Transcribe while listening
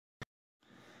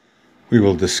We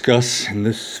will discuss in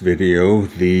this video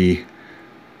the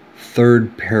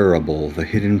third parable, the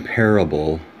hidden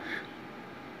parable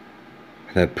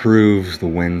that proves the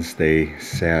Wednesday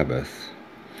Sabbath.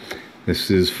 This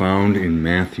is found in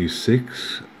Matthew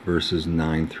 6, verses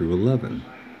 9 through 11.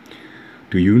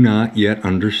 Do you not yet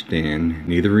understand,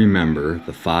 neither remember,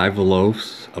 the 5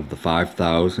 loaves of the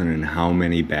 5,000 and how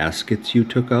many baskets you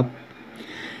took up?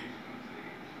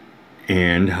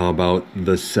 And how about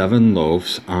the 7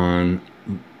 loaves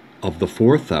of the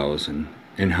 4,000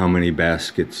 and how many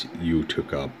baskets you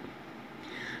took up?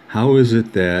 How is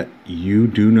it that you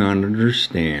do not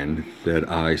understand that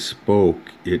I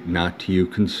spoke it not to you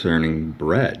concerning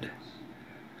bread,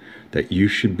 that you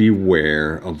should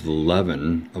beware of the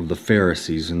leaven of the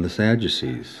Pharisees and the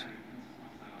Sadducees?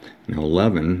 Now,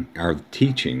 leaven are the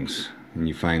teachings, and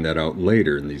you find that out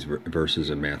later in these verses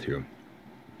in Matthew.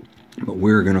 But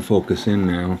we're going to focus in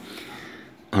now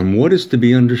on what is to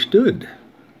be understood.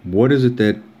 What is it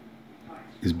that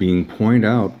is being pointed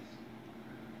out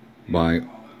by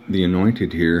the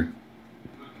anointed here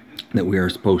that we are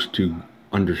supposed to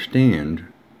understand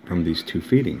from these two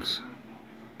feedings?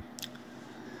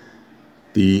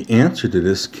 The answer to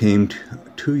this came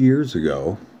 2 years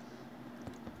ago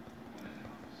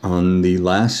on the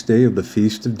last day of the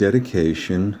Feast of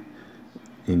Dedication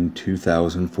in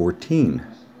 2014.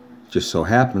 Just so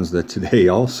happens that today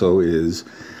also is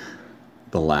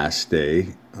the last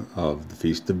day of the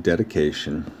Feast of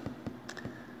Dedication.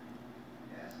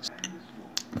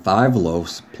 5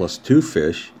 loaves plus 2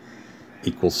 fish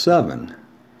equals 7,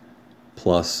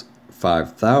 plus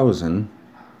 5,000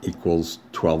 equals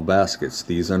 12 baskets.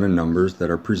 These are the numbers that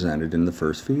are presented in the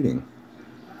first feeding.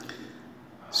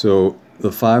 So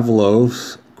the 5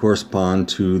 loaves correspond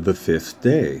to the 5th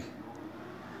day.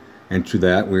 And to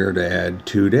that we are to add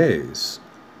 2 days.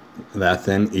 That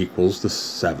then equals the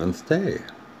 7th day.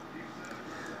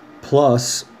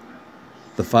 Plus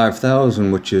the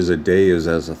 5,000, which is a day is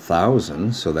as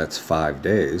 1,000, so that's 5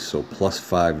 days. So plus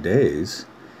 5 days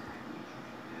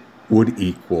would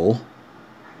equal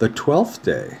the 12th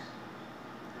day.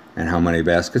 And how many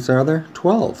baskets are there?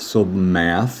 12. So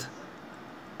math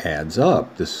adds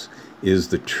up. This is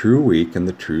the true week and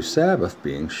the true Sabbath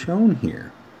being shown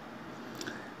here.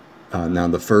 Now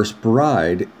the first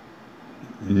bride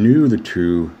knew the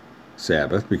true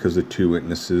Sabbath because the 2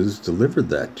 witnesses delivered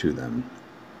that to them.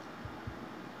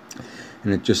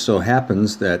 And it just so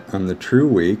happens that on the true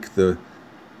week,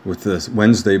 with the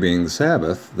Wednesday being the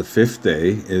Sabbath, the 5th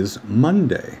day is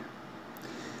Monday.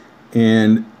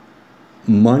 And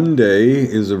Monday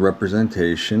is a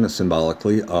representation,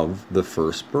 symbolically, of the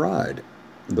first bride,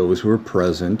 those who were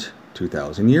present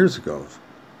 2,000 years ago.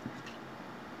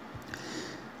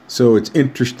 So it's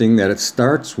interesting that it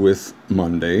starts with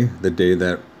Monday, the day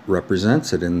that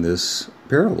represents it in this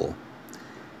parable.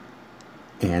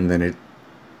 And then it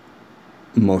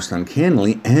most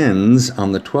uncannily ends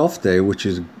on the 12th day, which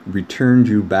is returned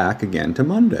you back again to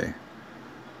Monday.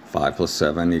 5 plus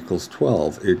 7 equals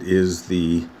 12. It is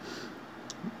the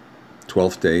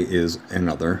 12th day is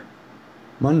another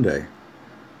Monday.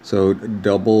 So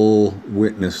double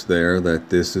witness there that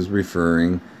this is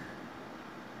referring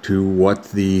to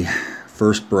what the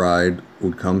first bride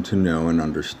would come to know and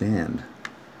understand.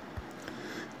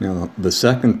 Now, the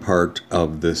second part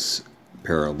of this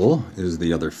parable is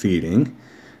the other feeding.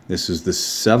 This is the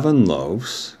 7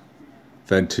 loaves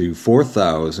fed to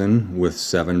 4,000 with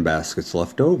 7 baskets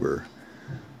left over.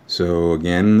 So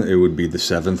again, it would be the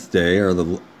 7th day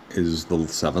is the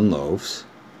 7 loaves.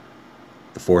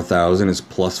 The 4,000 is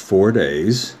plus 4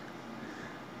 days.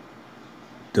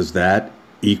 Does that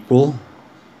equal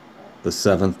the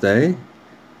 7th day?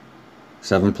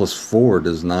 7 plus 4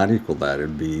 does not equal that. It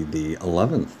would be the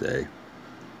 11th day.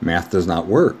 Math does not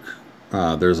work.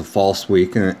 There's a false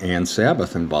week and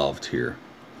Sabbath involved here.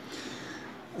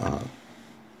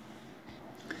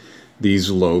 These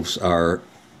loaves are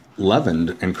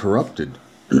leavened and corrupted.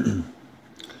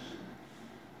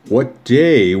 What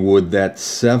day would that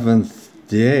 7th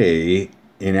day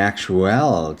in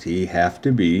actuality have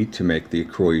to be to make the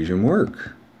equation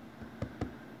work?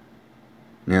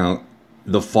 Now,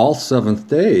 the false 7th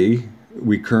day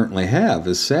we currently have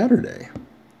is Saturday.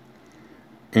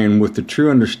 And with the true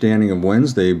understanding of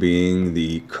Wednesday being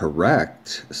the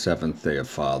correct 7th day of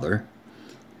Father,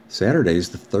 Saturday is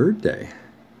the 3rd day.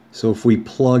 So if we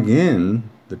plug in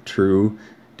the true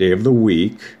day of the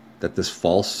week that this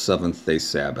false 7th day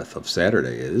Sabbath of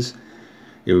Saturday is,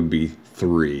 it would be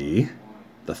 3,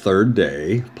 the 3rd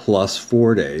day, plus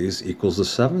 4 days equals the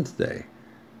 7th day.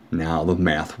 Now the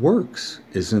math works.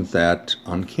 Isn't that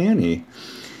uncanny?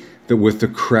 That with the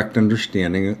correct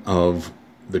understanding of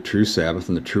the true Sabbath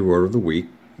and the true order of the week,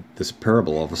 this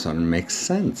parable all of a sudden makes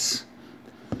sense.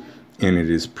 And it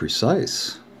is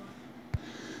precise.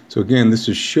 So again, this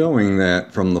is showing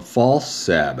that from the false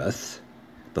Sabbath,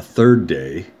 the third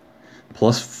day,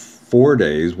 plus 4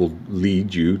 days will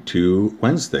lead you to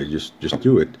Wednesday. Just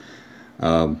do it.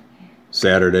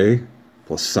 Saturday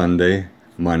plus Sunday,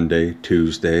 Monday,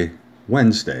 Tuesday,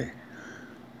 Wednesday.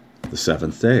 The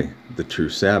seventh day, the true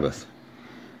Sabbath.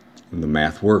 And the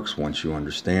math works once you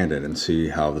understand it and see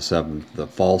how the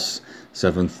false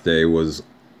seventh day was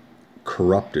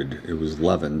corrupted. It was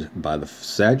leavened by the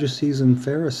Sadducees and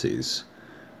Pharisees,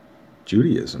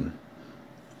 Judaism.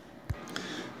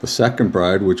 The second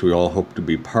bride, which we all hope to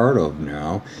be part of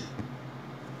now,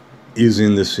 is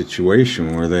in this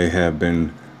situation where they have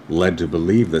been led to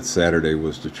believe that Saturday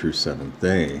was the true seventh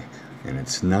day, and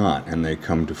it's not, and they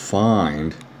come to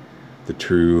find the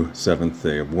true seventh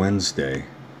day of Wednesday.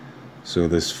 So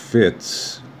this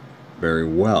fits very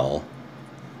well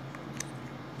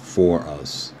for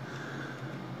us.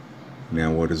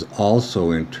 Now, what is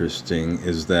also interesting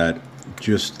is that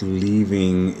just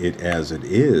leaving it as it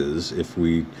is, if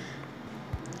we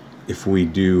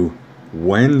do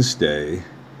Wednesday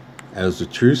as the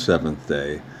true seventh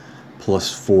day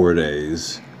plus 4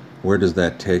 days, where does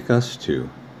that take us to?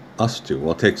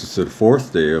 Well, it takes us to the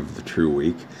fourth day of the true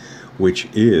week, which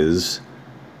is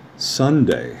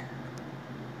Sunday,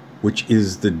 which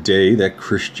is the day that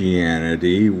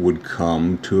Christianity would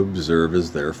come to observe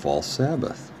as their false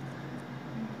Sabbath.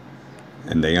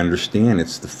 And they understand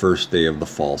it's the first day of the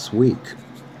false week.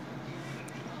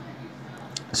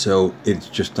 So it's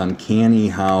just uncanny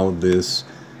how this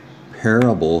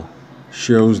parable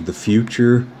shows the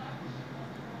future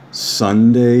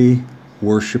Sunday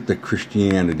worship that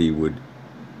Christianity would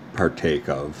partake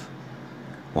of,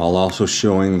 while also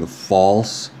showing the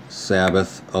false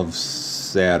Sabbath of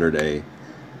Saturday,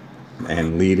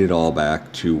 and lead it all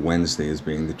back to Wednesday as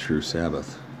being the true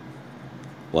Sabbath.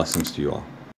 Blessings to you all.